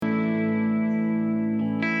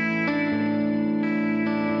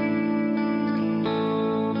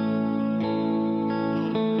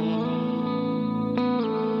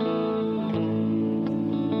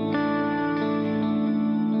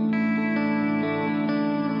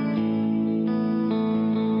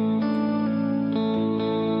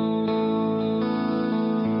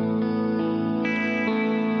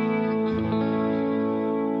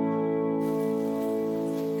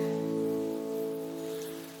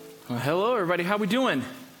Well, hello, everybody. How we doing?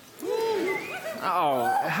 Oh,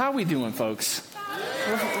 how we doing, folks?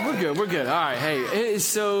 We're good. We're good. All right. Hey, it is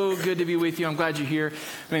so good to be with you. I'm glad you're here.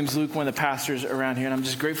 My name's Luke, one of the pastors around here, and I'm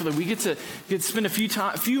just grateful that we get to spend a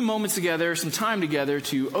few moments together, some time together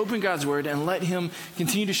to open God's Word and let Him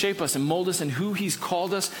continue to shape us and mold us in who He's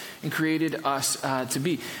called us and created us to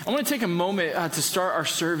be. I want to take a moment to start our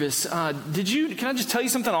service. Can I just tell you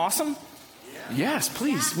something awesome? Yes,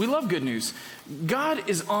 please. We love good news. God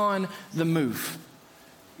is on the move.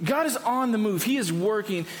 God is on the move. He is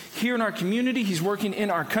working here in our community. He's working in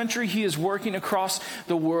our country. He is working across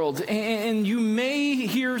the world. And you may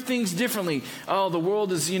hear things differently. Oh, the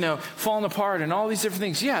world is, falling apart and all these different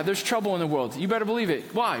things. Yeah, there's trouble in the world. You better believe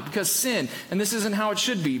it. Why? Because sin. And this isn't how it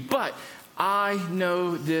should be. But I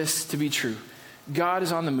know this to be true. God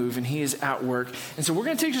is on the move and He is at work. And so we're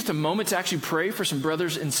going to take just a moment to actually pray for some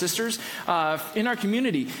brothers and sisters in our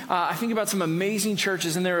community. I think about some amazing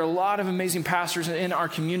churches, and there are a lot of amazing pastors in our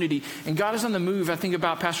community. And God is on the move. I think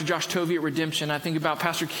about Pastor Josh Tovey at Redemption. I think about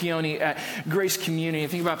Pastor Keone at Grace Community. I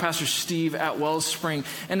think about Pastor Steve at Wellspring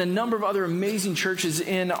and a number of other amazing churches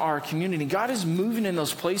in our community. God is moving in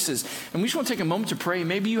those places. And we just want to take a moment to pray.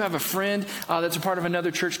 Maybe you have a friend that's a part of another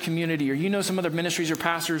church community, or you know some other ministries or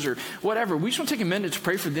pastors or whatever. We just want to take a minute to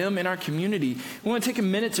pray for them in our community. We want to take a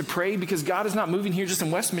minute to pray because God is not moving here just in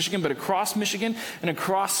West Michigan, but across Michigan and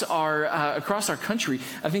across our country.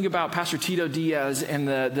 I think about Pastor Tito Diaz and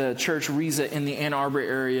the church Riza in the Ann Arbor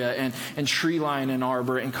area, and Treeline in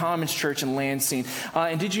Arbor, and Commons Church in Lansing.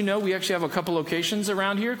 And did you know we actually have a couple locations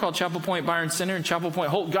around here called Chapel Pointe Byron Center and Chapel Pointe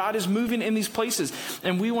Holt? God is moving in these places,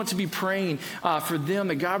 and we want to be praying for them,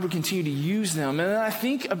 that God would continue to use them. And I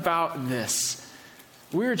think about this.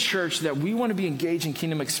 We're a church that we want to be engaged in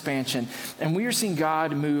kingdom expansion, and we are seeing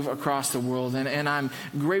God move across the world. And I'm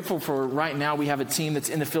grateful for right now we have a team that's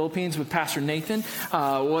in the Philippines with Pastor Nathan,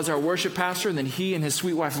 was our worship pastor, and then he and his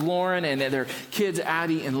sweet wife Lauren and their kids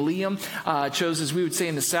Addie and Liam chose, as we would say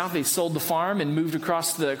in the South, they sold the farm and moved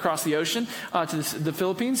across the ocean to the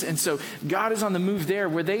Philippines. And so God is on the move there,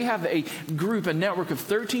 where they have a network of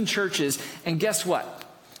 13 churches, and guess what?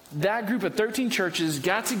 That group of 13 churches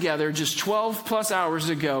got together just 12 plus hours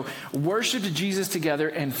ago, worshiped Jesus together,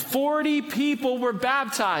 and 40 people were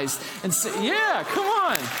baptized. And so, yeah, come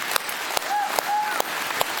on.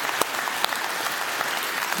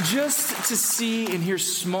 Just to see and hear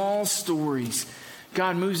small stories.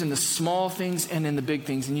 God moves in the small things and in the big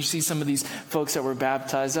things. And you see some of these folks that were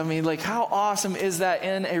baptized. I mean, like, how awesome is that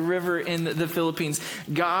in a river in the Philippines?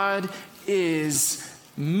 God is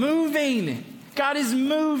moving. God is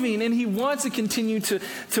moving, and He wants to continue to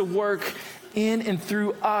work in and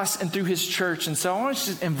through us and through His church. And so I want to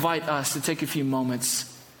just invite us to take a few moments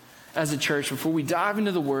as a church before we dive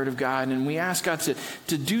into the Word of God, and we ask God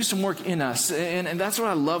to do some work in us. And that's what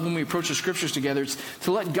I love when we approach the Scriptures together. It's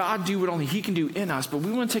to let God do what only He can do in us. But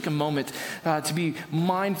we want to take a moment to be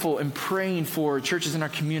mindful and praying for churches in our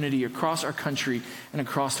community, across our country, and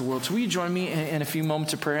across the world. So will you join me in a few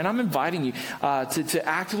moments of prayer? And I'm inviting you to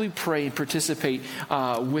actively pray and participate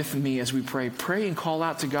with me as we pray. Pray and call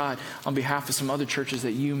out to God on behalf of some other churches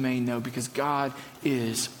that you may know, because God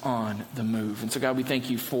is on the move. And so, God, we thank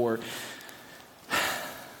you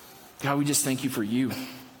God, we just thank you for you.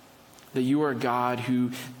 That you are a God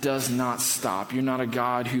who does not stop. You're not a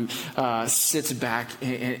God who sits back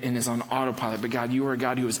and is on autopilot. But God, you are a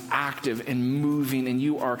God who is active and moving, and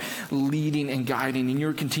you are leading and guiding, and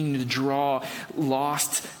you're continuing to draw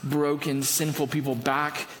lost, broken, sinful people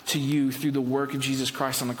back to you through the work of Jesus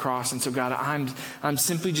Christ on the cross. And so, God, I'm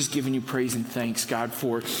simply just giving you praise and thanks, God,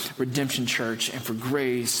 for Redemption Church and for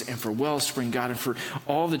Grace and for Wellspring, God, and for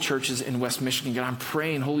all the churches in West Michigan. God, I'm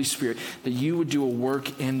praying, Holy Spirit, that you would do a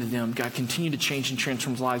work in them. God, continue to change and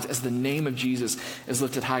transform lives as the name of Jesus is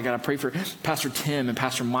lifted high. God, I pray for Pastor Tim and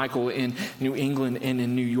Pastor Michael in New England and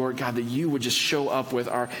in New York, God, that you would just show up with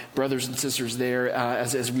our brothers and sisters there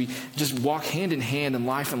as we just walk hand in hand in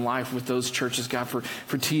life with those churches, God,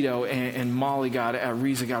 for Tito and Molly, God, at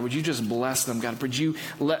Riza, God, would you just bless them, God? Would you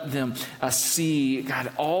let them see,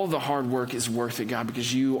 God, all the hard work is worth it, God,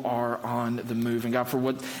 because you are on the move. And God, for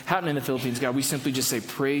what happened in the Philippines, God, we simply just say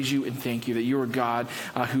praise you and thank you that you are God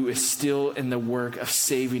who is still in the work of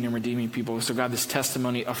saving and redeeming people. So God, this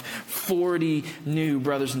testimony of 40 new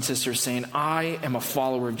brothers and sisters saying, I am a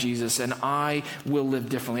follower of Jesus and I will live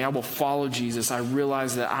differently. I will follow Jesus. I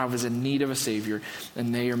realize that I was in need of a Savior,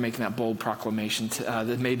 and they are making that bold proclamation.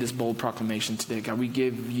 That made this bold proclamation today. God, we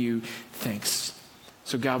give you thanks.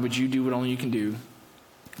 So God, would you do what only you can do?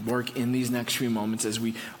 Work in these next few moments as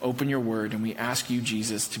we open your word and we ask you,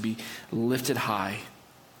 Jesus, to be lifted high.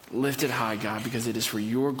 lifted high, God, because it is for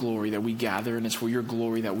your glory that we gather and it's for your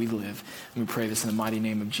glory that we live. And we pray this in the mighty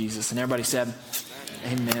name of Jesus. And everybody said,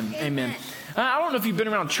 amen. Amen. I don't know if you've been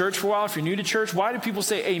around church for a while, if you're new to church, why do people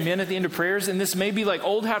say amen at the end of prayers? And this may be like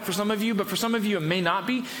old hat for some of you, but for some of you it may not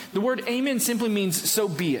be. The word amen simply means so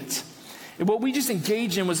be it. And what we just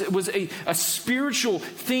engaged in was a spiritual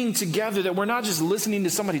thing together, that we're not just listening to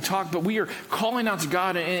somebody talk, but we are calling out to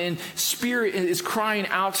God, and spirit is crying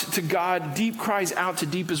out to God. Deep cries out to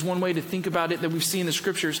deep is one way to think about it that we've seen in the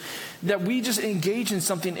scriptures, that we just engage in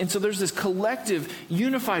something. And so there's this collective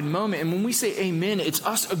unified moment. And when we say amen, it's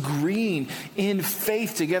us agreeing in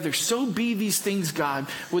faith together. So be these things, God.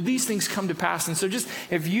 Would these things come to pass? And so just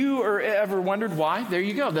if you are ever wondered why, there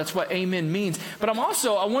you go. That's what amen means. But I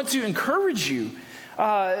want to encourage you.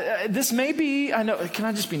 This may be, I know, can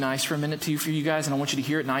I just be nice for a minute for you guys? And I want you to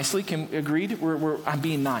hear it nicely. Agreed? I'm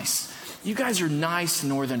being nice. You guys are nice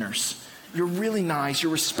Northerners. You're really nice.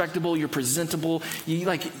 You're respectable. You're presentable. You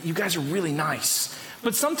guys are really nice.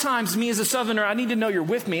 But sometimes, me as a Southerner, I need to know you're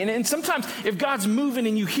with me. And sometimes, if God's moving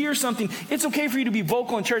and you hear something, it's okay for you to be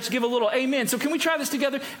vocal in church. Give a little amen. So can we try this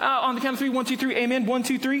together on the count of 3? 1, 2, 3. Amen. 1,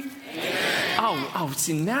 2, 3. Amen. Oh,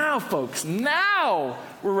 see now, folks. Now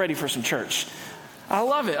we're ready for some church. I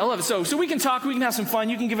love it. So we can talk. We can have some fun.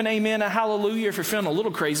 You can give an amen, a hallelujah if you're feeling a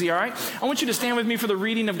little crazy, all right? I want you to stand with me for the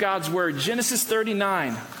reading of God's word. Genesis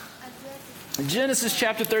 39. Genesis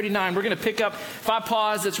chapter 39. We're going to pick up, if I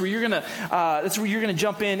pause, that's where you're going to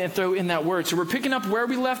jump in and throw in that word. So we're picking up where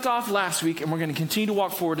we left off last week, and we're going to continue to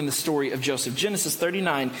walk forward in the story of Joseph. Genesis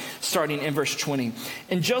 39, starting in verse 20.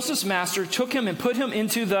 And Joseph's master took him and put him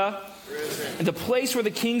into the place where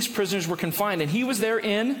the king's prisoners were confined, and he was there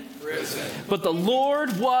in prison. But the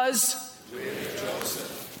Lord was with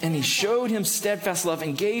Joseph, and he showed him steadfast love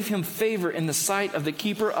and gave him favor in the sight of the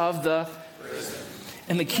keeper of the prison.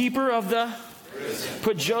 And the keeper of the prison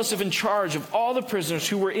put Joseph in charge of all the prisoners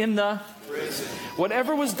who were in the prison.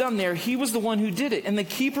 Whatever was done there, he was the one who did it. And the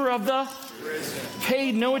keeper of the prison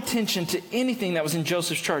paid no attention to anything that was in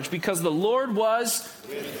Joseph's charge, because the Lord was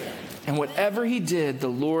with him. And whatever he did, the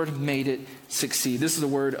Lord made it succeed. This is the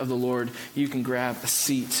word of the Lord. You can grab a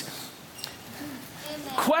seat.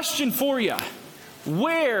 Amen. Question for you.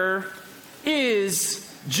 Where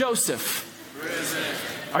is Joseph? Prison.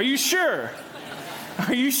 Are you sure?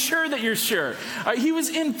 Are you sure that you're sure? He was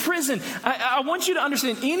in prison. I want you to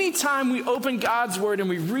understand, anytime we open God's word and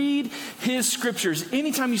we read his scriptures,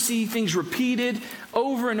 anytime you see things repeated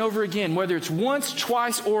over and over again, whether it's once,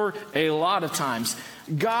 twice, or a lot of times,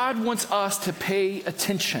 God wants us to pay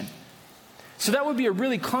attention. So that would be a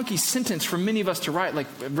really clunky sentence for many of us to write, like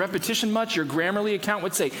repetition much. Your Grammarly account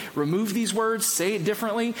would say, remove these words, say it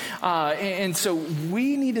differently. And so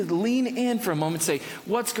we need to lean in for a moment and say,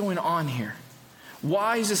 what's going on here?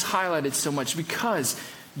 Why is this highlighted so much? Because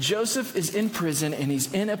Joseph is in prison and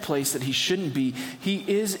he's in a place that he shouldn't be. He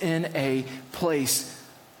is in a place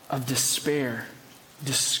of despair,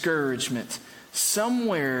 discouragement,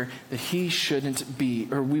 somewhere that he shouldn't be,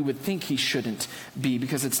 or we would think he shouldn't be,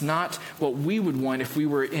 because it's not what we would want if we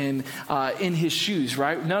were in his shoes,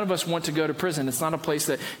 right? None of us want to go to prison. It's not a place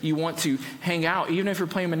that you want to hang out. Even if you're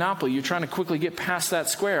playing Monopoly, you're trying to quickly get past that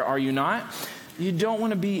square, are you not? You don't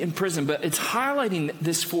want to be in prison, but it's highlighting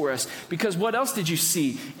this for us, because what else did you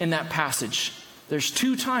see in that passage? There's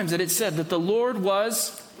 2 times that it said that the Lord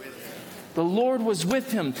was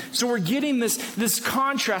with him. So we're getting this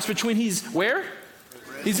contrast between he's where?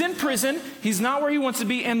 He's in prison. He's not where he wants to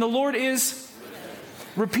be. And the Lord is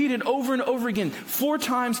repeated over and over again. 4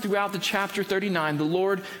 times throughout the chapter 39, the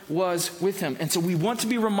Lord was with him. And so we want to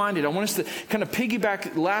be reminded. I want us to kind of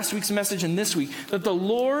piggyback last week's message and this week, that the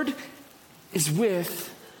Lord is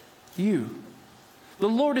with you. The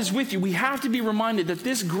Lord is with you. We have to be reminded that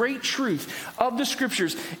this great truth of the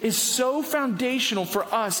scriptures is so foundational for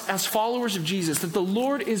us as followers of Jesus, that the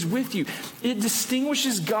Lord is with you. It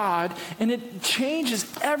distinguishes God and it changes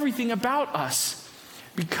everything about us,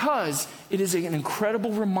 because it is an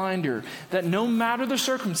incredible reminder that no matter the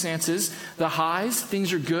circumstances, the highs,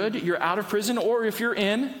 things are good, you're out of prison, or if you're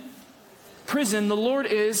in prison, the Lord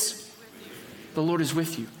is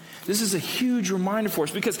with you. This is a huge reminder for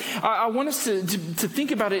us, because I want us to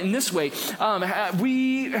think about it in this way.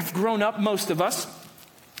 We have grown up, most of us.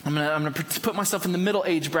 I'm going to put myself in the middle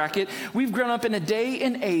age bracket. We've grown up in a day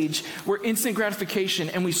and age where instant gratification,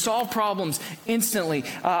 and we solve problems instantly.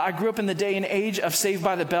 I grew up in the day and age of Saved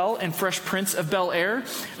by the Bell and Fresh Prince of Bel-Air,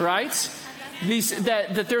 right?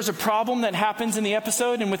 That there's a problem that happens in the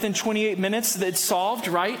episode, and within 28 minutes it's solved,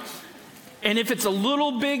 right? And if it's a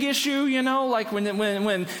little big issue, like when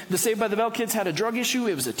the Saved by the Bell kids had a drug issue,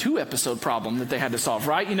 it was a 2-episode problem that they had to solve,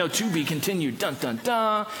 right? To be continued, dun, dun,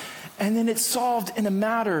 dun. And then it's solved in a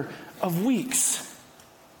matter of weeks.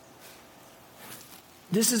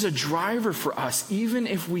 This is a driver for us, even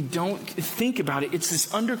if we don't think about it. It's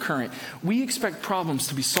this undercurrent. We expect problems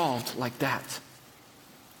to be solved like that.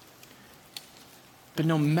 But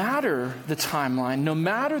no matter the timeline, no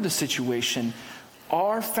matter the situation,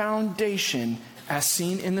 our foundation, as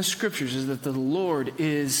seen in the scriptures, is that the Lord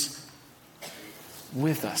is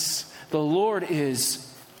with us. The Lord is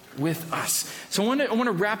with us. So I want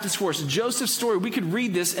to wrap this for us. Joseph's story, we could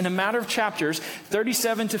read this in a matter of chapters.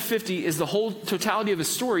 37 to 50 is the whole totality of his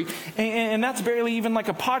story. And that's barely even like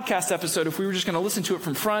a podcast episode. If we were just going to listen to it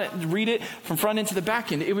from front, read it from front end to the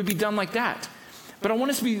back end, it would be done like that. But I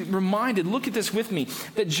want us to be reminded, look at this with me,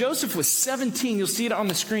 that Joseph was 17. You'll see it on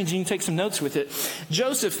the screens. You can take some notes with it.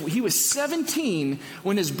 Joseph, he was 17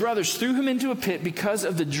 when his brothers threw him into a pit because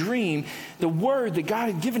of the dream, the word that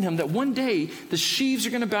God had given him, that one day the sheaves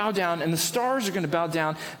are going to bow down and the stars are going to bow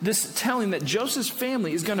down. This telling that Joseph's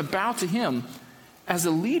family is going to bow to him as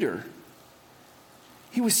a leader.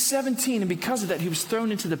 He was 17, and because of that, he was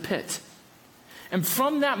thrown into the pit. And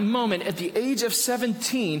from that moment, at the age of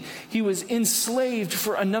 17, he was enslaved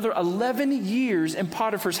for another 11 years in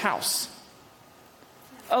Potiphar's house.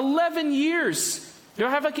 11 years. Do I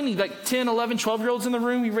have any 10, 11, 12-year-olds in the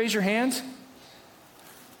room? You raise your hands.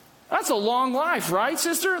 That's a long life, right,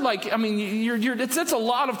 sister? That's a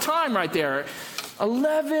lot of time right there.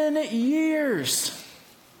 11 years.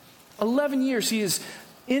 11 years he is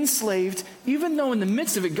enslaved, even though in the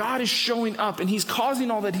midst of it, God is showing up and he's causing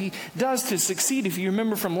all that he does to succeed, if you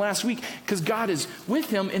remember from last week, because God is with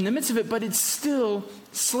him in the midst of it, but it's still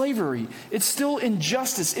slavery. It's still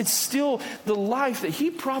injustice. It's still the life that he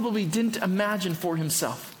probably didn't imagine for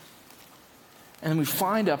himself. And we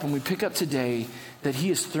find up and we pick up today that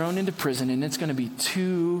he is thrown into prison, and it's going to be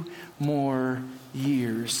 2 more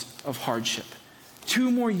years of hardship. 2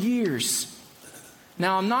 more years.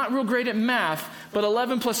 Now, I'm not real great at math, but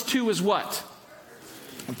 11 plus 2 is what?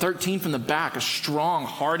 13 from the back, a strong,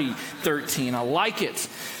 hearty 13. I like it.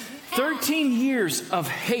 13 years of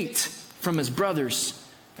hate from his brothers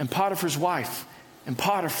and Potiphar's wife and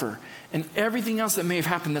Potiphar and everything else that may have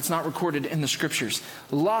happened that's not recorded in the scriptures.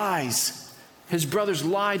 Lies. His brothers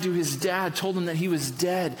lied to his dad, told him that he was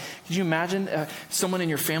dead. Could you imagine someone in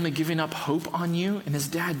your family giving up hope on you? And his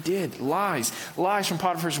dad did. Lies. Lies from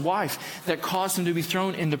Potiphar's wife that caused him to be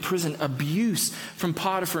thrown into prison. Abuse from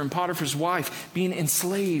Potiphar and Potiphar's wife, being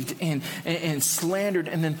enslaved and slandered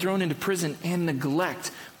and then thrown into prison, and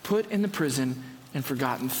neglect, put in the prison and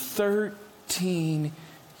forgotten. 13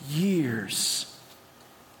 years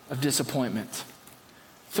of disappointment.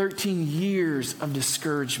 13 years of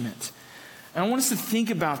discouragement. And I want us to think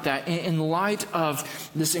about that in light of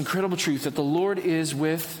this incredible truth that the Lord is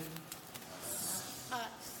with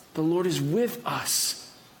us. The Lord is with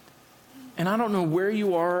us. And I don't know where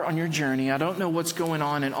you are on your journey. I don't know what's going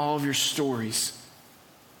on in all of your stories.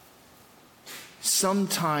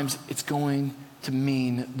 Sometimes it's going to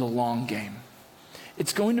mean the long game.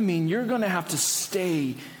 It's going to mean you're going to have to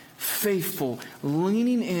stay faithful,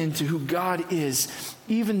 leaning into who God is,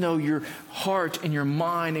 even though your heart and your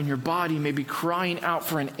mind and your body may be crying out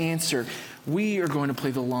for an answer. We are going to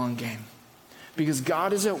play the long game because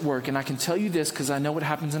God is at work. And I can tell you this because I know what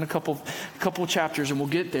happens in a couple chapters, and we'll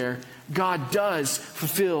get there. God does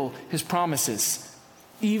fulfill his promises,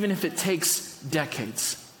 even if it takes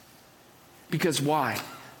decades. Because why?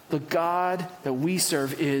 The God that we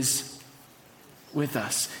serve is with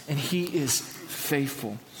us, and he is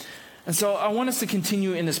faithful. And so I want us to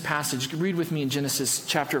continue in this passage. Read with me in Genesis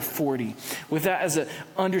chapter 40. With that as an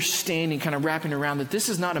understanding, kind of wrapping around that this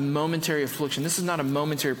is not a momentary affliction. This is not a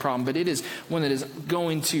momentary problem, but it is one that is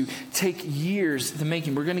going to take years to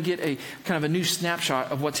making. We're going to get a kind of a new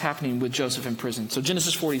snapshot of what's happening with Joseph in prison. So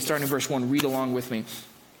Genesis 40, starting in verse 1, read along with me.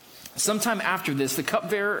 Sometime after this, the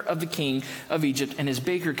cupbearer of the king of Egypt and his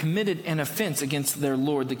baker committed an offense against their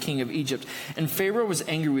lord, the king of Egypt. And Pharaoh was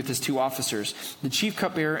angry with his 2 officers, the chief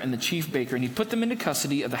cupbearer and the chief baker, and he put them into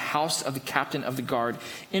custody of the house of the captain of the guard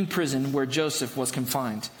in prison where Joseph was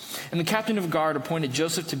confined. And the captain of the guard appointed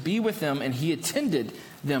Joseph to be with them, and he attended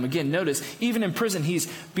them. Again, notice, even in prison, he's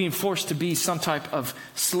being forced to be some type of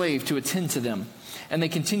slave to attend to them. And they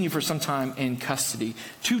continue for some time in custody.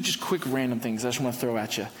 2 just quick random things I just want to throw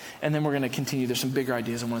at you. And then we're going to continue. There's some bigger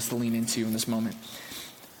ideas I want us to lean into in this moment.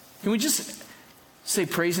 Can we just say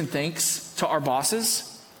praise and thanks to our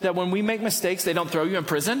bosses that when we make mistakes, they don't throw you in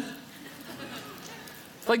prison?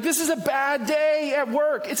 Like, this is a bad day at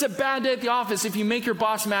work. It's a bad day at the office if you make your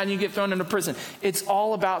boss mad and you get thrown into prison. It's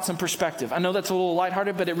all about some perspective. I know that's a little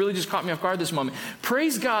lighthearted, but it really just caught me off guard this moment.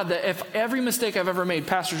 Praise God that if every mistake I've ever made,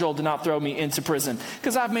 Pastor Joel did not throw me into prison,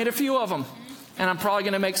 because I've made a few of them, and I'm probably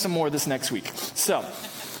going to make some more this next week. So,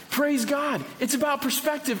 praise God. It's about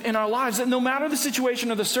perspective in our lives. That no matter the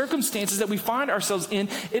situation or the circumstances that we find ourselves in,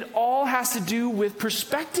 it all has to do with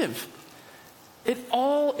perspective. It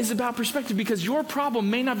all is about perspective, because your problem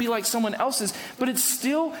may not be like someone else's, but it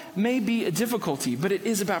still may be a difficulty, but it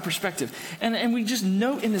is about perspective. And we just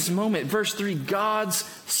note in this moment, verse 3, God's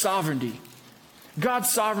sovereignty. God's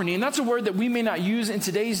sovereignty. And that's a word that we may not use in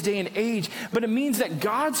today's day and age, but it means that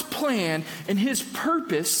God's plan and his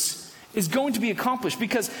purpose is going to be accomplished.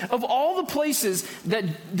 Because of all the places that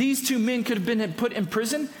these two men could have been put in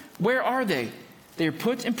prison, where are they? They are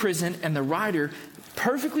put in prison, and the writer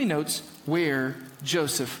perfectly notes where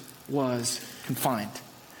Joseph was confined.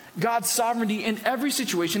 God's sovereignty in every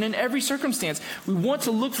situation, in every circumstance. We want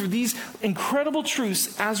to look for these incredible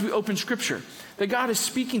truths as we open Scripture. That God is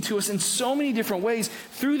speaking to us in so many different ways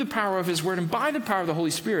through the power of his word and by the power of the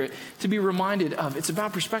Holy Spirit to be reminded of. It's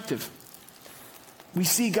about perspective. We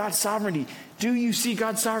see God's sovereignty. Do you see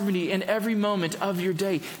God's sovereignty in every moment of your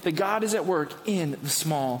day? That God is at work in the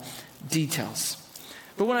small details.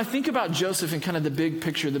 But when I think about Joseph and kind of the big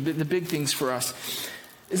picture, the big things for us,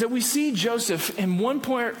 is that we see Joseph in one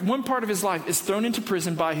part of his life is thrown into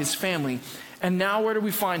prison by his family. And now where do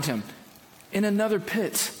we find him? In another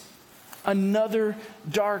pit, another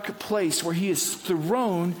dark place where he is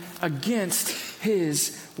thrown against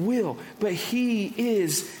his will. But he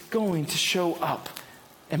is going to show up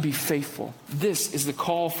and be faithful. This is the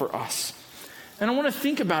call for us. And I want to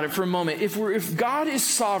think about it for a moment. If God is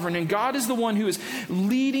sovereign and God is the one who is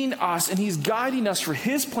leading us and he's guiding us for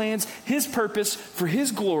his plans, his purpose, for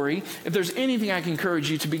his glory, if there's anything I can encourage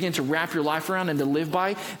you to begin to wrap your life around and to live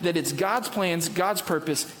by, that it's God's plans, God's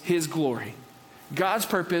purpose, his glory. God's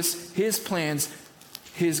purpose, his plans,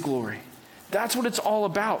 his glory. That's what it's all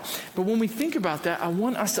about. But when we think about that, I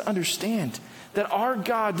want us to understand that our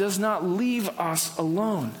God does not leave us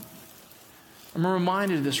alone. I'm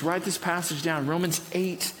reminded of this. Write this passage down, Romans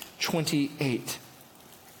 8:28.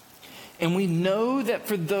 And we know that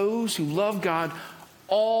for those who love God,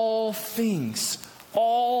 all things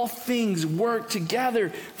work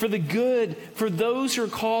together for the good, for those who are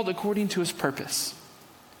called according to his purpose.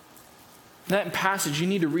 That passage, you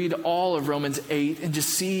need to read all of Romans 8 and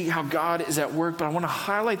just see how God is at work. But I want to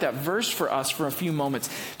highlight that verse for us for a few moments,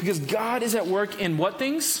 because God is at work in what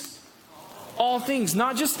things? All things,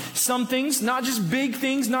 not just some things, not just big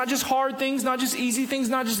things, not just hard things, not just easy things,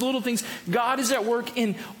 not just little things. God is at work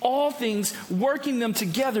in all things, working them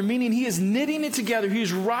together, meaning he is knitting it together. He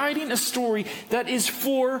is writing a story that is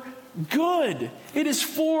for good. It is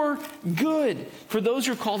for good for those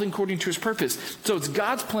who are called according to his purpose. So it's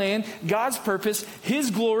God's plan, God's purpose,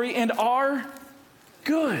 his glory, and our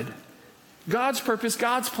good. God's purpose,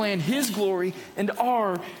 God's plan, his glory, and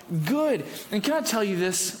our good. And can I tell you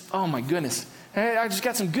this? Oh my goodness. I just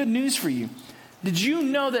got some good news for you. Did you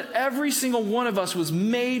know that every single one of us was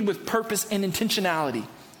made with purpose and intentionality?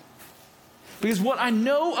 Because what I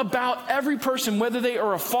know about every person, whether they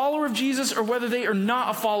are a follower of Jesus or whether they are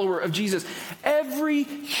not a follower of Jesus, every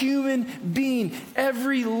human being,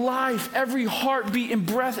 every life, every heartbeat and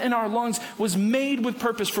breath in our lungs was made with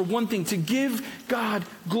purpose for one thing: to give God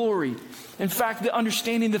glory. In fact,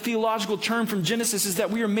 the theological term from Genesis is that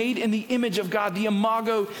we are made in the image of God. The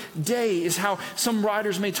imago Dei is how some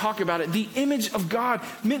writers may talk about it. The image of God,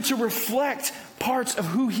 meant to reflect parts of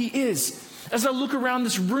who he is. As I look around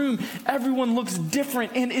this room, everyone looks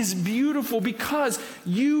different and is beautiful, because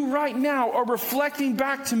you right now are reflecting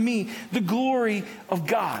back to me the glory of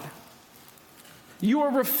God. You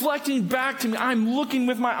are reflecting back to me. I'm looking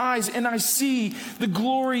with my eyes and I see the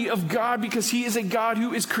glory of God, because he is a God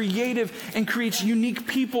who is creative and creates unique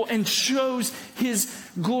people and shows his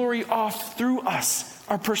glory off through us,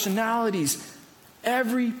 our personalities.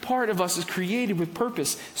 Every part of us is created with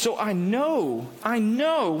purpose. So I know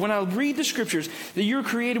when I read the scriptures that you're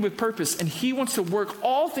created with purpose, and he wants to work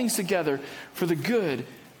all things together for the good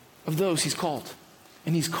of those he's called.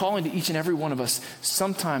 And he's calling to each and every one of us.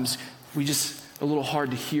 Sometimes we just a little hard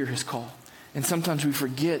to hear his call. And sometimes we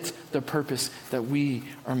forget the purpose that we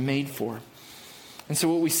are made for. And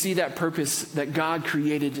so what we see, that purpose that God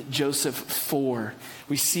created Joseph for,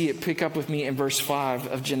 we see it. Pick up with me in verse 5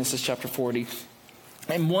 of Genesis chapter 40.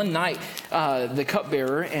 And one night, the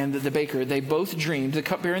cupbearer and the baker, they both dreamed, the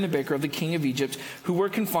cupbearer and the baker of the king of Egypt, who were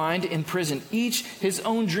confined in prison, each his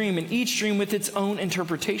own dream, and each dream with its own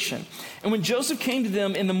interpretation. And when Joseph came to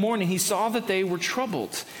them in the morning, he saw that they were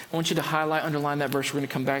troubled. I want you to highlight, underline that verse. We're going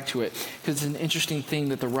to come back to it because it's an interesting thing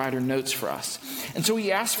that the writer notes for us. And so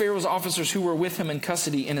he asked Pharaoh's officers who were with him in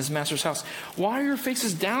custody in his master's house, "Why are your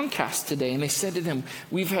faces downcast today?" And they said to them,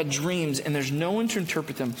 "We've had dreams and there's no one to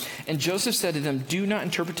interpret them." And Joseph said to them, "Do not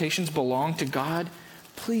interpretations belong to God?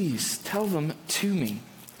 Please tell them to me."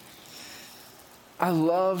 I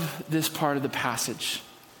love this part of the passage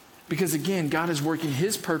because, again, God is working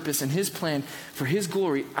his purpose and his plan for his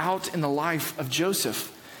glory out in the life of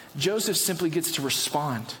Joseph. Joseph simply gets to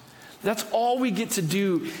respond. That's all we get to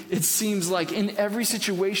do, it seems like, in every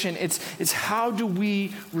situation. It's how do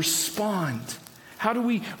we respond? How do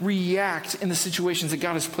we react in the situations that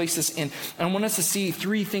God has placed us in? And I want us to see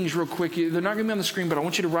three things real quick. They're not going to be on the screen, but I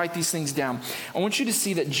want you to write these things down. I want you to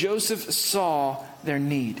see that Joseph saw their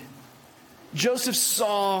need. Joseph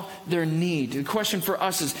saw their need. The question for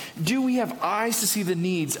us is, do we have eyes to see the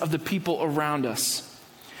needs of the people around us?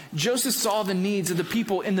 Joseph saw the needs of the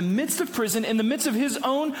people in the midst of prison, in the midst of his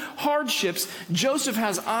own hardships. Joseph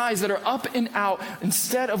has eyes that are up and out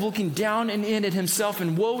instead of looking down and in at himself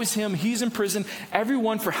and woe is him, he's in prison.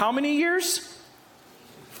 Everyone for how many years?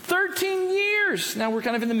 13 years. Now we're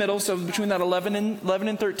kind of in the middle, so between that 11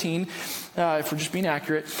 and 13, if we're just being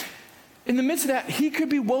accurate. In the midst of that, he could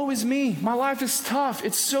be, woe is me. My life is tough.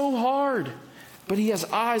 It's so hard. But he has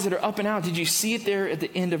eyes that are up and out. Did you see it there at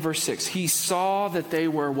the end of verse 6? He saw that they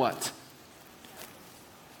were what?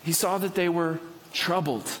 He saw that they were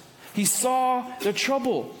troubled. He saw their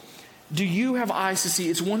trouble. Do you have eyes to see?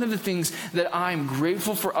 It's one of the things that I'm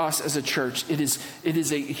grateful for us as a church. It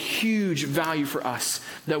is a huge value for us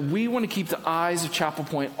that we want to keep the eyes of Chapel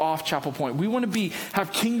Pointe off Chapel Pointe. We want to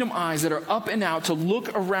have kingdom eyes that are up and out to look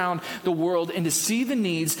around the world and to see the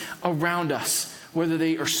needs around us. Whether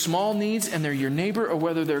they are small needs and they're your neighbor, or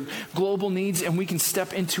whether they're global needs and we can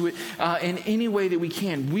step into it in any way that we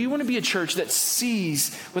can. We want to be a church that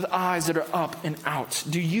sees with eyes that are up and out.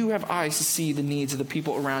 Do you have eyes to see the needs of the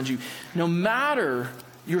people around you, no matter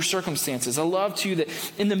your circumstances? I love too that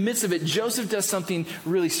in the midst of it, Joseph does something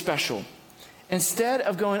really special. Instead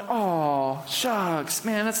of going, "Oh, shucks,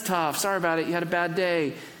 man, that's tough. Sorry about it. You had a bad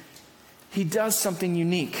day." He does something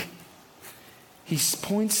unique. He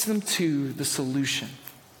points them to the solution.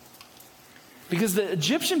 Because the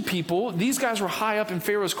Egyptian people, these guys were high up in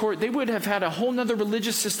Pharaoh's court. They would have had a whole nother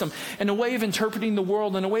religious system and a way of interpreting the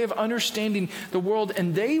world and a way of understanding the world.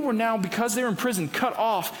 And they were now, because they're in prison, cut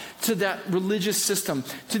off to that religious system,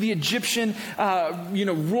 to the Egyptian,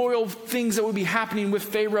 royal things that would be happening with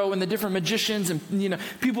Pharaoh and the different magicians and,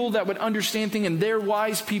 people that would understand things, and they're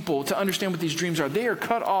wise people to understand what these dreams are. They are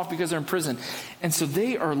cut off because they're in prison. And so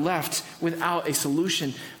they are left without a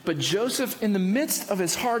solution. But Joseph, in the midst of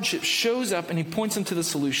his hardship, shows up and he points them to the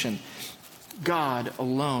solution. God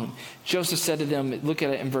alone. Joseph said to them, look at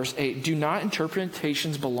it in verse 8, "Do not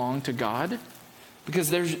interpretations belong to God?" Because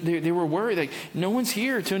they were worried, like, no one's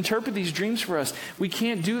here to interpret these dreams for us. We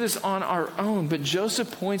can't do this on our own. But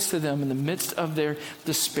Joseph points to them in the midst of their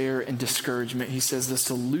despair and discouragement. He says the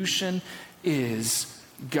solution is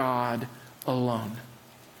God alone.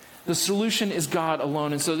 The solution is God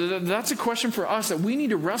alone. And so that's a question for us that we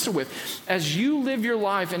need to wrestle with. As you live your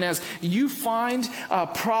life and as you find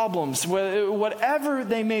problems, whatever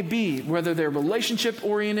they may be, whether they're relationship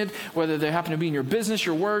oriented, whether they happen to be in your business,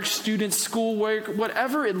 your work, students, schoolwork,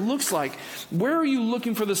 whatever it looks like, where are you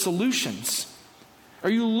looking for the solutions?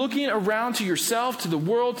 Are you looking around to yourself, to the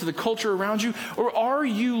world, to the culture around you? Or are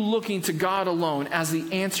you looking to God alone as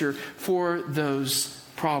the answer for those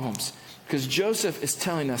problems? Because Joseph is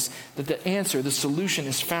telling us that the answer, the solution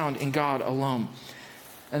is found in God alone.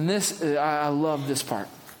 And this, I love this part.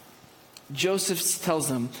 Joseph tells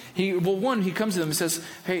them, he comes to them and says,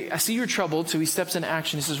 "Hey, I see you're troubled." So he steps into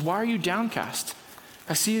action. He says, "Why are you downcast?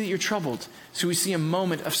 I see that you're troubled." So we see a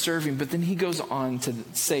moment of serving. But then he goes on to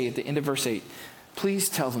say at the end of verse 8, "Please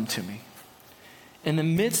tell them to me." In the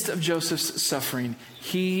midst of Joseph's suffering,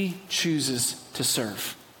 he chooses to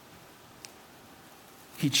serve.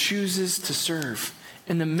 He chooses to serve.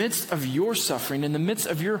 In the midst of your suffering, in the midst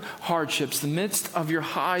of your hardships, the midst of your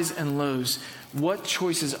highs and lows, what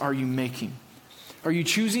choices are you making? Are you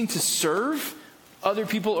choosing to serve other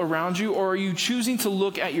people around you, or are you choosing to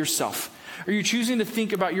look at yourself? Are you choosing to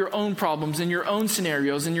think about your own problems and your own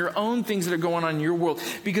scenarios and your own things that are going on in your world?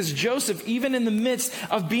 Because Joseph, even in the midst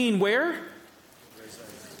of being where?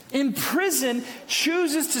 in prison,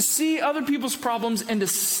 chooses to see other people's problems and to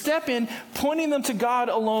step in, pointing them to God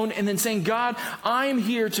alone, and then saying, God, I am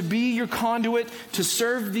here to be your conduit to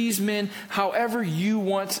serve these men however you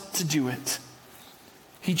want to do it.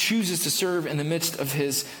 He chooses to serve in the midst of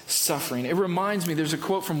his suffering. It reminds me, there's a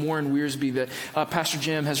quote from Warren Wiersbe that Pastor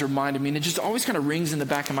Jim has reminded me, and it just always kind of rings in the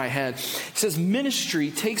back of my head. It says,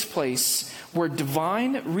 ministry takes place where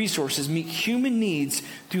divine resources meet human needs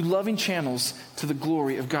through loving channels to the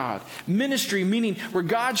glory of God. Ministry, meaning where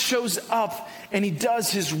God shows up and he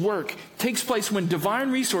does his work, takes place when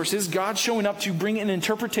divine resources, God showing up to bring an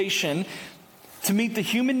interpretation to meet the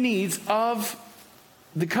human needs of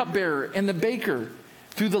the cupbearer and the baker,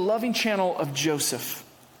 through the loving channel of Joseph,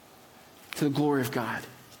 to the glory of God.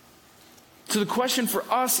 So the question for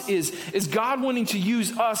us is God wanting to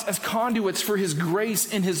use us as conduits for his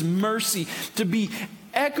grace and his mercy to be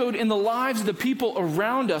echoed in the lives of the people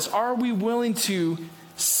around us? Are we willing to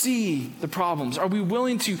see the problems? Are we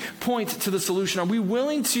willing to point to the solution? Are we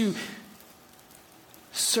willing to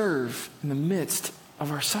serve in the midst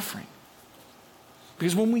of our suffering?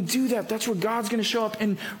 Because when we do that, that's where God's going to show up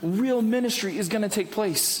and real ministry is going to take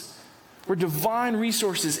place. Where divine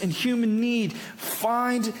resources and human need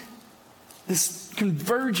find this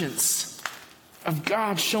convergence of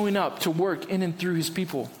God showing up to work in and through his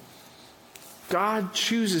people. God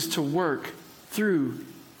chooses to work through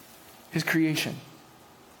his creation.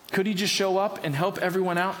 Could he just show up and help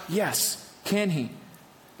everyone out? Yes. Can he?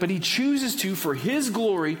 But he chooses to, for his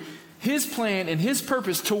glory, his plan, and his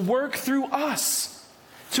purpose, to work through us.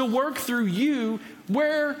 To work through you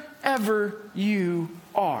wherever you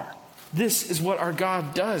are. This is what our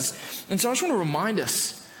God does. And so I just want to remind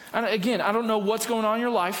us. And again, I don't know what's going on in your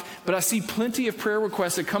life, but I see plenty of prayer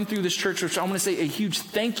requests that come through this church, which I want to say a huge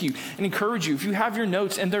thank you and encourage you. If you have your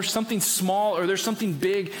notes and there's something small or there's something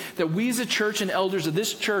big that we as a church and elders of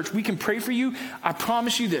this church, we can pray for you. I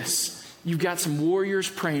promise you this. You've got some warriors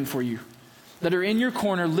praying for you that are in your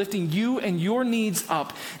corner, lifting you and your needs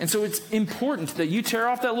up. And so it's important that you tear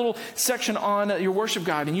off that little section on your worship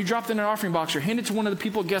guide and you drop it in an offering box or hand it to one of the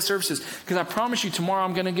people at guest services. Because I promise you tomorrow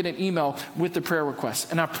I'm going to get an email with the prayer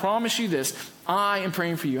request. And I promise you this, I am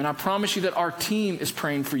praying for you. And I promise you that our team is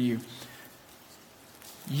praying for you.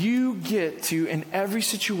 You get to, in every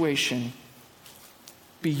situation,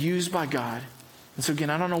 be used by God. And so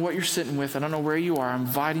again, I don't know what you're sitting with. I don't know where you are. I'm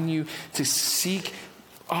inviting you to seek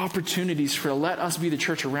opportunities for let us be the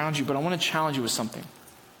church around you, but I want to challenge you with something.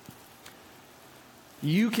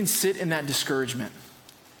 You can sit in that discouragement.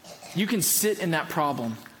 You can sit in that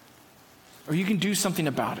problem, or you can do something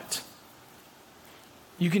about it.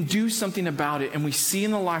 You can do something about it, and we see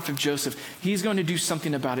in the life of Joseph, he's going to do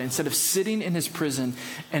something about it. Instead of sitting in his prison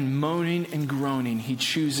and moaning and groaning, he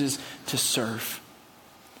chooses to serve.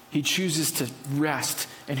 He chooses to rest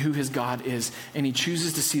in who his God is, and he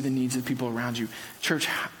chooses to see the needs of the people around you. Church,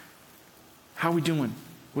 how are we doing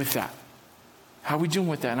with that? How are we doing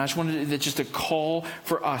with that? And I just wanted to, just a call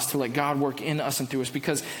for us to let God work in us and through us.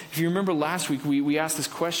 Because if you remember last week, we asked this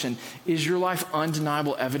question, is your life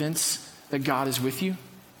undeniable evidence that God is with you?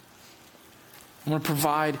 I want to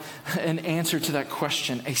provide an answer to that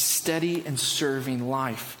question. A steady and serving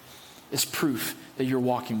life is proof that you're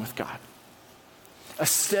walking with God. A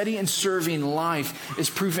steady and serving life is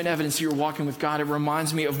proof and evidence that you're walking with God. It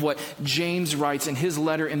reminds me of what James writes in his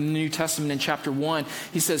letter in the New Testament in chapter 1.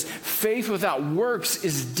 He says, faith without works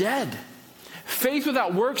is dead. Faith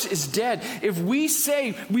without works is dead. If we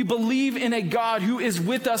say we believe in a God who is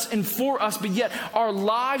with us and for us, but yet our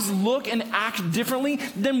lives look and act differently,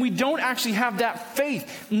 then we don't actually have that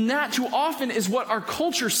faith. And that too often is what our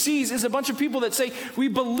culture sees, is a bunch of people that say, we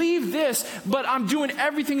believe this, but I'm doing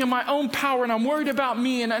everything in my own power and I'm worried about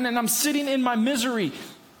me and I'm sitting in my misery.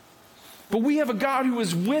 But we have a God who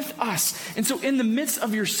is with us. And so in the midst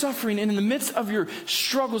of your suffering and in the midst of your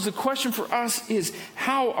struggles, the question for us is,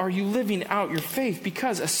 how are you living out your faith?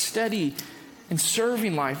 Because a steady and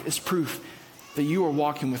serving life is proof that you are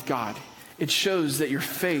walking with God. It shows that your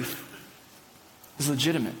faith is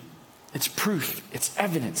legitimate. It's proof. It's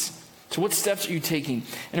evidence. So what steps are you taking?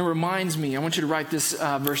 And it reminds me, I want you to write this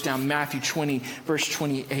verse down, Matthew 20, verse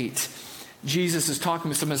 28. Jesus is talking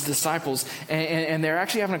with some of his disciples, and they're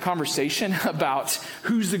actually having a conversation about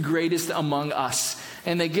who's the greatest among us.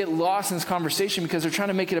 And they get lost in this conversation because they're trying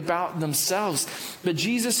to make it about themselves. But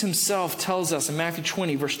Jesus himself tells us in Matthew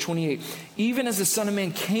 20, verse 28, even as the Son of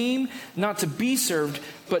Man came not to be served,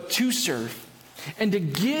 but to serve, and to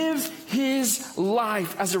give his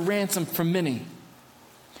life as a ransom for many.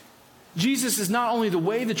 Jesus is not only the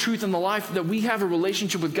way, the truth, and the life, that we have a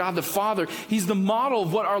relationship with God the Father. He's the model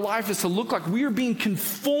of what our life is to look like. We are being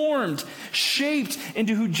conformed, shaped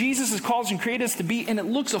into who Jesus has called us and created us to be, and it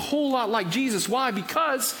looks a whole lot like Jesus. Why?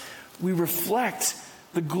 Because we reflect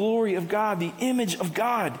the glory of God, the image of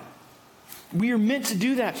God. We are meant to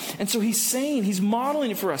do that. And so he's saying, he's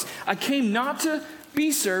modeling it for us. I came not to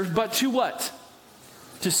be served, but to what?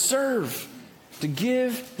 To serve. To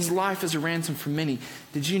give his life as a ransom for many.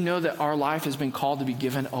 Did you know that our life has been called to be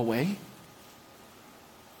given away?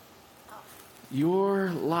 Your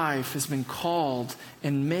life has been called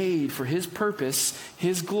and made for his purpose,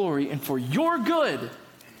 his glory, and for your good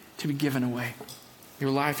to be given away. Your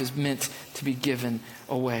life is meant to be given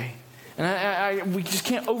away. And we just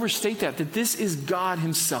can't overstate that this is God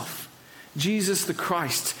himself. Jesus the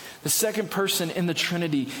Christ, the second person in the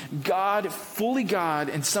Trinity, God,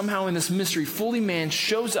 and somehow in this mystery, fully man,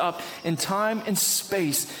 shows up in time and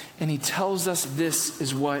space, and he tells us this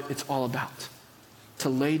is what it's all about, to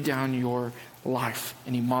lay down your life,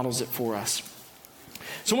 and he models it for us.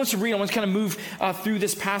 So I want to kind of move through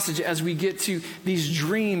this passage as we get to these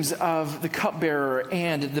dreams of the cupbearer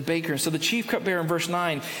and the baker. So the chief cupbearer in verse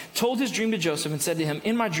 9 told his dream to Joseph and said to him,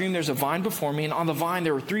 in my dream there's a vine before me, and on the vine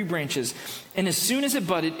there were 3 branches. And as soon as it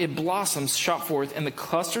budded, it blossoms shot forth, and the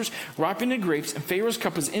clusters ripened into grapes, and Pharaoh's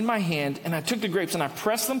cup was in my hand. And I took the grapes, and I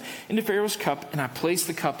pressed them into Pharaoh's cup, and I placed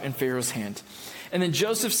the cup in Pharaoh's hand. And then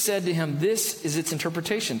Joseph said to him, this is its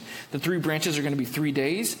interpretation. The 3 branches are going to be 3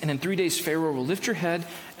 days, and in 3 days Pharaoh will lift your head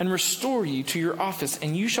and restore you to your office,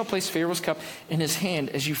 and you shall place Pharaoh's cup in his hand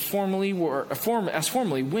as formerly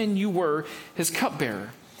when you were his cupbearer.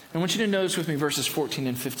 I want you to notice with me verses 14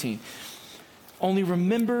 and 15. Only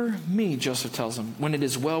remember me, Joseph tells him, when it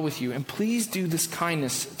is well with you, and please do this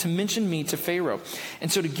kindness to mention me to Pharaoh,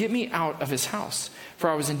 and so to get me out of his house. For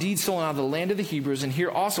I was indeed stolen out of the land of the Hebrews, and here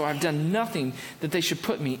also I have done nothing that they should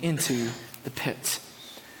put me into the pit.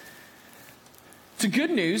 It's a good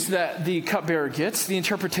news that the cupbearer gets. The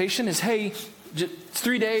interpretation is, hey, it's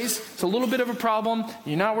 3 days. It's a little bit of a problem.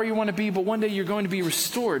 You're not where you want to be, but one day you're going to be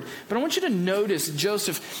restored. But I want you to notice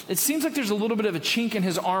Joseph. It seems like there's a little bit of a chink in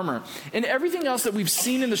his armor. And everything else that we've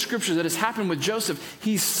seen in the scriptures that has happened with Joseph,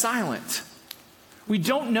 he's silent. We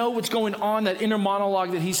don't know what's going on, that inner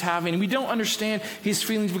monologue that he's having. We don't understand his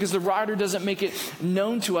feelings because the writer doesn't make it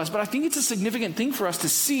known to us. But I think it's a significant thing for us to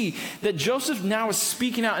see that Joseph now is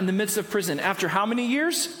speaking out in the midst of prison. After how many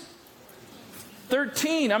years?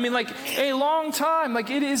 13. I mean, like a long time. Like,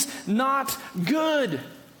 it is not good.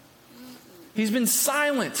 He's been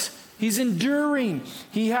silent. He's enduring.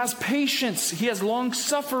 He has patience. He has long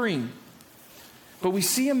suffering. But we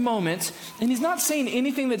see a moment, and he's not saying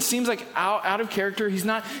anything that seems like out of character. He's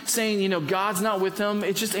not saying, God's not with him.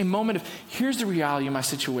 It's just a moment of, here's the reality of my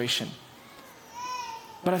situation.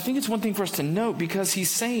 But I think it's one thing for us to note, because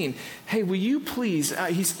he's saying, hey, will you please,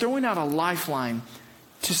 he's throwing out a lifeline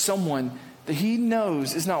to someone that he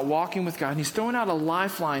knows is not walking with God. And he's throwing out a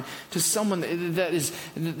lifeline to someone that is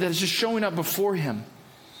just showing up before him.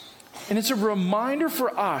 And it's a reminder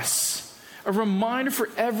for us, a reminder for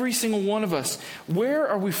every single one of us. Where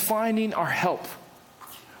are we finding our help?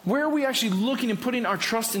 Where are we actually looking and putting our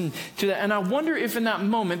trust into that? And I wonder if in that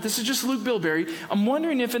moment, this is just Luke Bilberry, I'm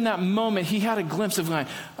wondering if in that moment he had a glimpse of going,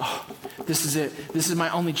 oh, this is it. This is my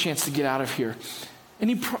only chance to get out of here.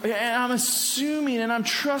 And I'm assuming and I'm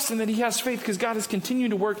trusting that he has faith, because God has continued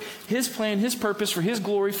to work his plan, his purpose for his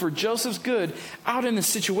glory, for Joseph's good out in this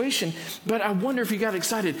situation. But I wonder if he got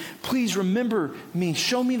excited. Please remember me.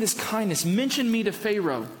 Show me this kindness. Mention me to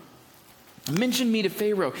Pharaoh. Mention me to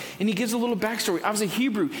Pharaoh. And he gives a little backstory. I was a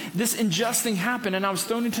Hebrew. This unjust thing happened, and I was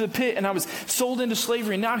thrown into the pit, and I was sold into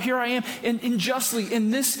slavery. And now here I am, and unjustly in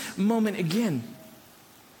this moment again.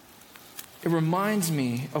 It reminds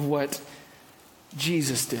me of what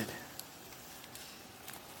Jesus did.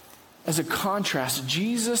 As a contrast,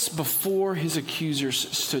 Jesus before his accusers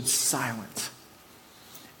stood silent.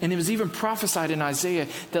 And it was even prophesied in Isaiah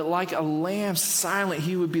that like a lamb silent,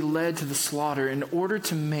 he would be led to the slaughter in order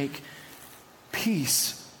to make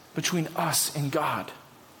peace between us and God.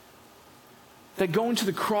 That going to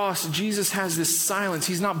the cross, Jesus has this silence.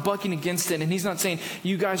 He's not bucking against it, and he's not saying,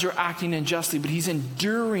 you guys are acting unjustly, but he's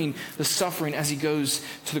enduring the suffering as he goes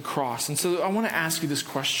to the cross. And so I want to ask you this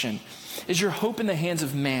question. Is your hope in the hands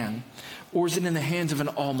of man, or is it in the hands of an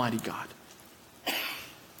almighty God?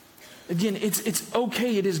 Again, it's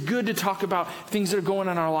okay. It is good to talk about things that are going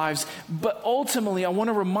on in our lives, but ultimately I want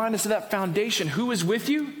to remind us of that foundation. Who is with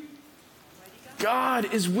you?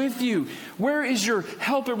 God is with you. Where is your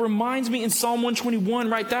help? It reminds me in Psalm 121,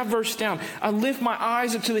 write that verse down. I lift my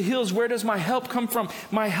eyes up to the hills. Where does my help come from?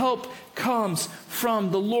 My help comes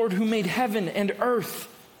from the Lord who made heaven and earth.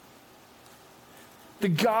 The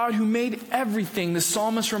God who made everything, the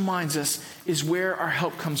psalmist reminds us, is where our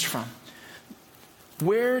help comes from.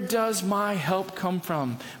 Where does my help come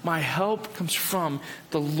from? My help comes from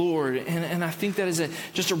the Lord. And I think that is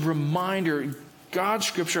just a reminder, God's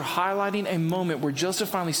scripture highlighting a moment where Joseph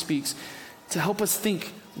finally speaks to help us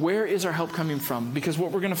think, where is our help coming from? Because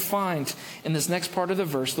what we're going to find in this next part of the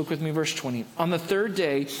verse, look with me, verse 20. On the third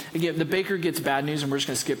day, again, the baker gets bad news, and we're just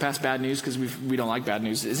going to skip past bad news because we don't like bad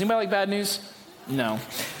news. Does anybody like bad news? No.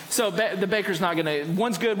 So the baker's not going to,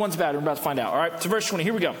 one's good, one's bad. We're about to find out. All right, so verse 20,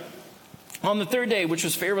 here we go. On the third day, which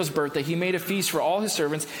was Pharaoh's birthday, he made a feast for all his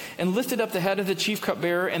servants and lifted up the head of the chief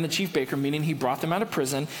cupbearer and the chief baker, meaning he brought them out of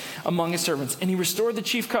prison among his servants. And he restored the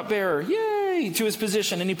chief cupbearer, yay, to his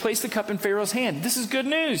position, and he placed the cup in Pharaoh's hand. This is good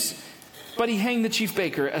news. But he hanged the chief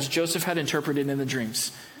baker as Joseph had interpreted in the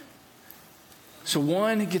dreams. So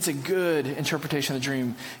one gets a good interpretation of the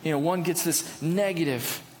dream. One gets this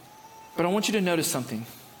negative. But I want you to notice something.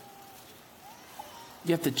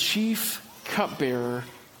 Yet the chief cupbearer,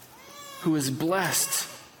 who is blessed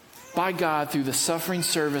by God through the suffering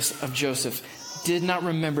service of Joseph, did not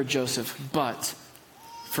remember Joseph, but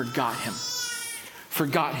forgot him.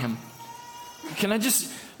 Forgot him. Can I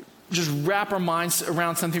just wrap our minds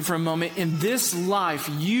around something for a moment? In this life,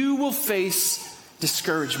 you will face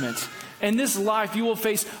discouragement. In this life, you will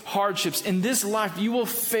face hardships. In this life, you will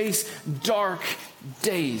face dark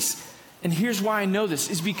days. And here's why I know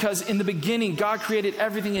this, is because in the beginning, God created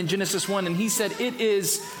everything in Genesis 1, and he said, it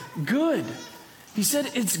is good. He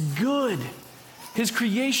said, it's good. His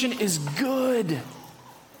creation is good.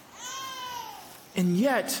 And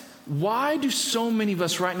yet, why do so many of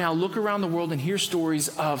us right now look around the world and hear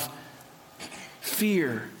stories of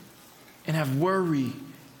fear and have worry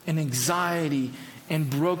and anxiety and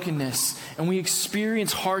brokenness, and we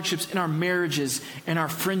experience hardships in our marriages and our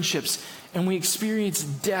friendships, and we experience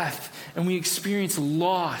death, and we experience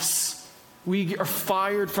loss. We are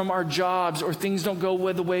fired from our jobs, or things don't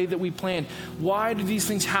go the way that we planned. Why do these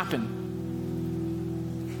things happen?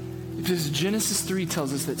 Because Genesis 3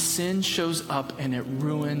 tells us that sin shows up and it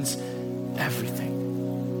ruins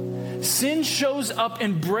everything. Sin shows up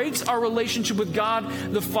and breaks our relationship with God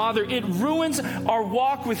the Father. It ruins our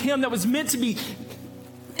walk with him that was meant to be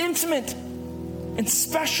intimate and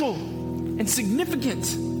special and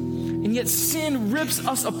significant. And yet sin rips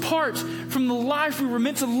us apart from the life we were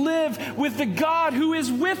meant to live with the God who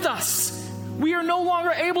is with us. We are no longer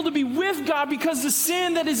able to be with God because the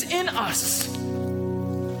sin that is in us,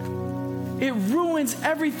 it ruins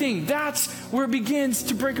everything. That's where it begins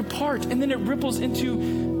to break apart. And then it ripples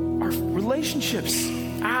into our relationships.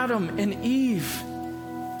 Adam and Eve,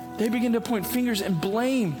 they begin to point fingers and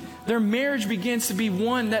blame. Their marriage begins to be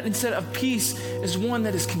one that instead of peace is one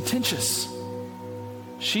that is contentious.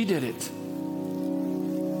 She did it.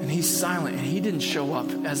 And he's silent, and he didn't show up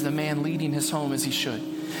as the man leading his home as he should.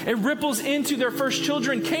 It ripples into their first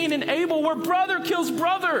children, Cain and Abel, where brother kills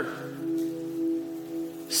brother.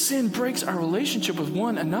 Sin breaks our relationship with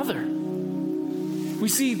one another. We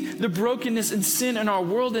see the brokenness and sin in our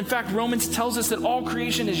world. In fact, Romans tells us that all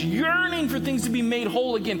creation is yearning for things to be made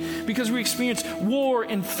whole again, because we experience war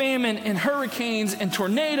and famine and hurricanes and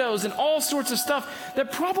tornadoes and all sorts of stuff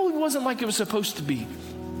that probably wasn't like it was supposed to be.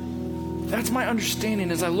 That's my understanding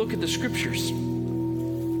as I look at the scriptures.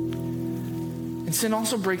 And sin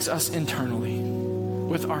also breaks us internally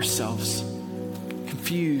with ourselves.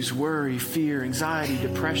 Confused, worry, fear, anxiety,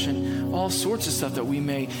 depression, all sorts of stuff that we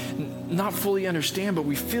may not fully understand, but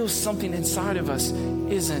we feel something inside of us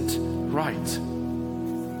isn't right.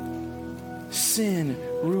 Sin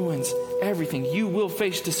ruins everything. You will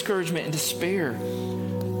face discouragement and despair.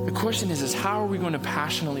 The question is how are we going to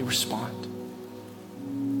passionately respond?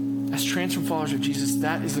 As transformed followers of Jesus,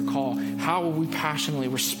 that is the call. How will we passionately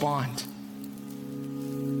respond?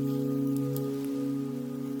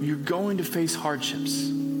 You're going to face hardships.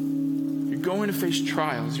 You're going to face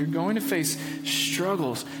trials. You're going to face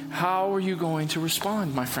struggles. How are you going to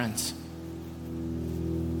respond, my friends?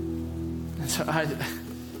 And so I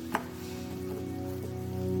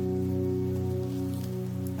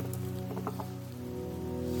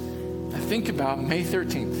think about May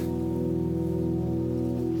 13th.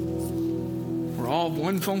 We're all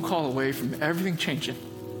one phone call away from everything changing.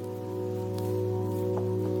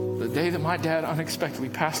 The day that my dad unexpectedly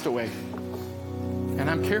passed away. And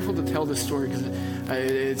I'm careful to tell this story because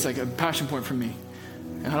it's like a passion point for me.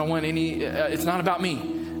 And I don't want it's not about me,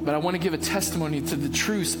 but I want to give a testimony to the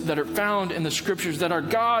truths that are found in the scriptures, that our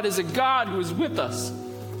God is a God who is with us.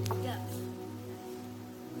 Yes.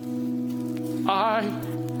 I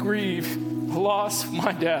grieve the loss of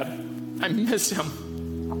my dad. I miss him.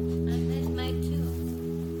 I miss Mike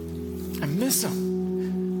too. I miss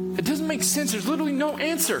him. It doesn't make sense. There's literally no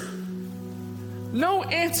answer. No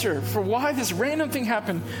answer for why this random thing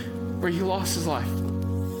happened where he lost his life.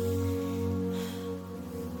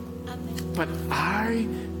 But I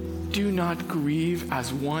do not grieve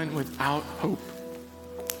as one without hope.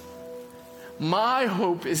 My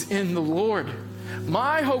hope is in the Lord.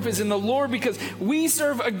 My hope is in the Lord because we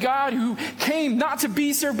serve a God who came not to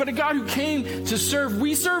be served, but a God who came to serve.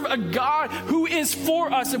 We serve a God who is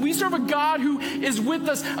for us, and we serve a God who is with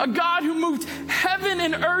us, a God who moved heaven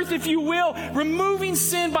and earth, if you will, removing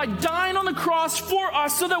sin by dying on the cross for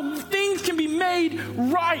us so that things can be made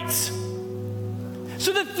right.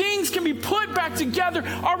 So that things can be put back together.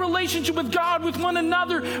 Our relationship with God, with one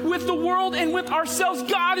another, with the world, and with ourselves.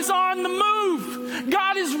 God is on the move.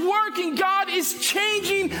 God is working. God is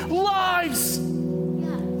changing lives.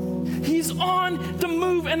 He's on the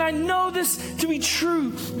move. And I know this to be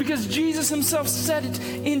true because Jesus himself said it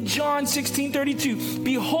in John 16:32.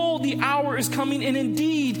 Behold, the hour is coming, and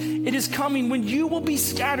indeed it is coming, when you will be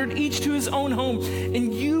scattered, each to his own home,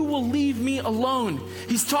 and you will leave me alone.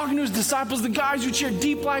 He's talking to his disciples, the guys who share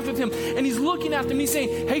deep life with him, and he's looking at them. He's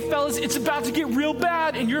saying, hey fellas, it's about to get real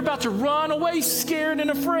bad, and you're about to run away scared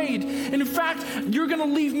and afraid. And in fact, you're going to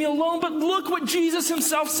leave me alone. But look what Jesus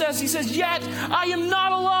himself says. He says, yet I am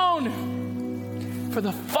not alone, for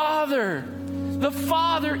the Father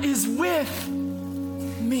is with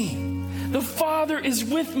me. The Father is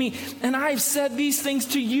with me, and I have said these things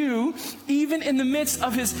to you, even in the midst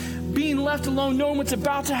of his being left alone, knowing what's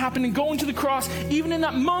about to happen and going to the cross. Even in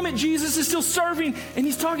that moment, Jesus is still serving, and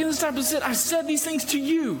he's talking to his disciples. He said, I've said these things to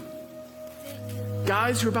you.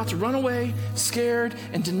 Guys who are about to run away, scared,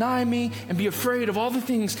 and deny me, and be afraid of all the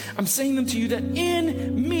things, I'm saying them to you that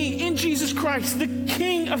in me, in Jesus Christ, the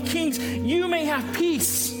King of Kings, you may have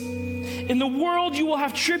peace. In the world, you will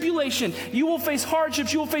have tribulation. You will face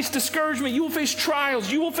hardships. You will face discouragement. You will face trials.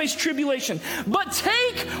 You will face tribulation. But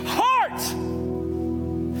take heart.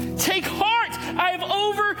 Take heart. I have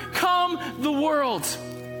overcome the world.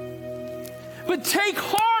 But take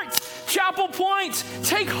heart, Chapel Pointe.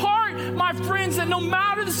 Take heart, my friends, that no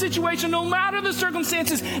matter the situation, no matter the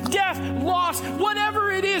circumstances, death, loss,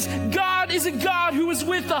 whatever it is, God is a God who is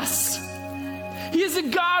with us. He is a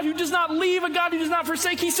God who does not leave, a God who does not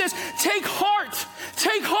forsake. He says, take heart,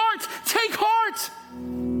 take heart, take heart.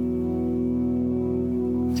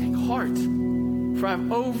 Take heart, for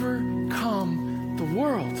I've overcome the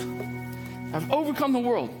world. I've overcome the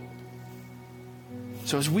world.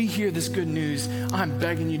 So as we hear this good news, I'm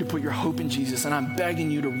begging you to put your hope in Jesus, and I'm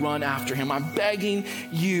begging you to run after him. I'm begging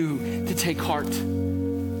you to take heart,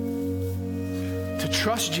 to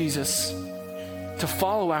trust Jesus, to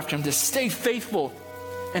follow after him, to stay faithful,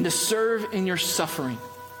 and to serve in your suffering.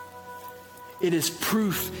 It is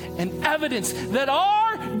proof and evidence that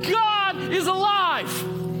our God is alive.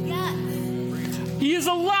 Yes. He is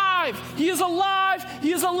alive. He is alive.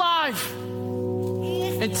 He is alive.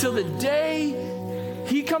 Until the day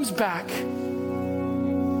he comes back,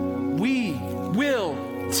 we will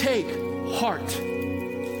take heart.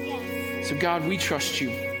 Yes. So God, we trust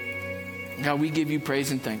you. God, we give you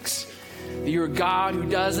praise and thanks. You're a God who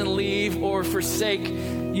doesn't leave or forsake.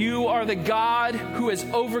 You are the God who has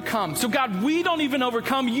overcome. So God, we don't even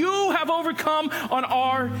overcome. You have overcome on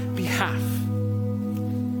our behalf.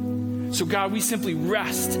 So God, we simply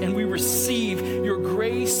rest and we receive your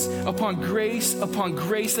grace upon grace upon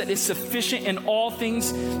grace that is sufficient in all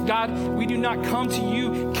things. God, we do not come to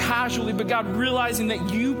you casually, but God, realizing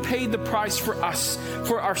that you paid the price for us,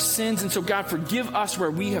 for our sins. And so God, forgive us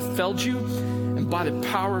where we have failed you. And by the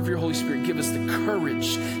power of your Holy Spirit, give us the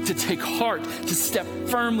courage to take heart, to step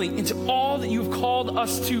firmly into all that you've called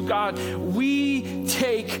us to, God. We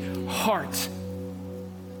take heart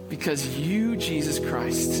because you, Jesus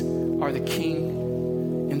Christ, are the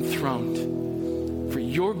King enthroned for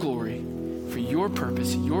your glory, for your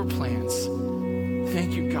purpose, your plans.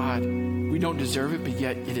 Thank you, God. We don't deserve it, but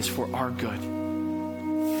yet it is for our good.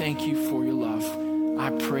 Thank you for your love. I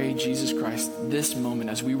pray, Jesus Christ, this moment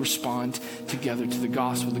as we respond together to the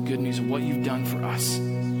gospel, the good news of what you've done for us.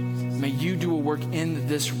 May you do a work in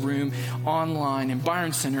this room, online, in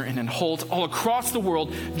Byron Center, and in Holt, all across the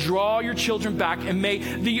world. Draw your children back, and may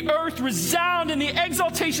the earth resound in the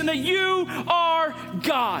exaltation that you are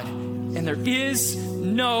God, and there is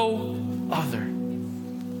no other.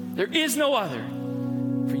 There is no other.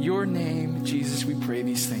 For your name, Jesus, we pray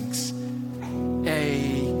these things.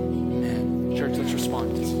 Amen. Church, let's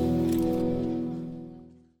respond.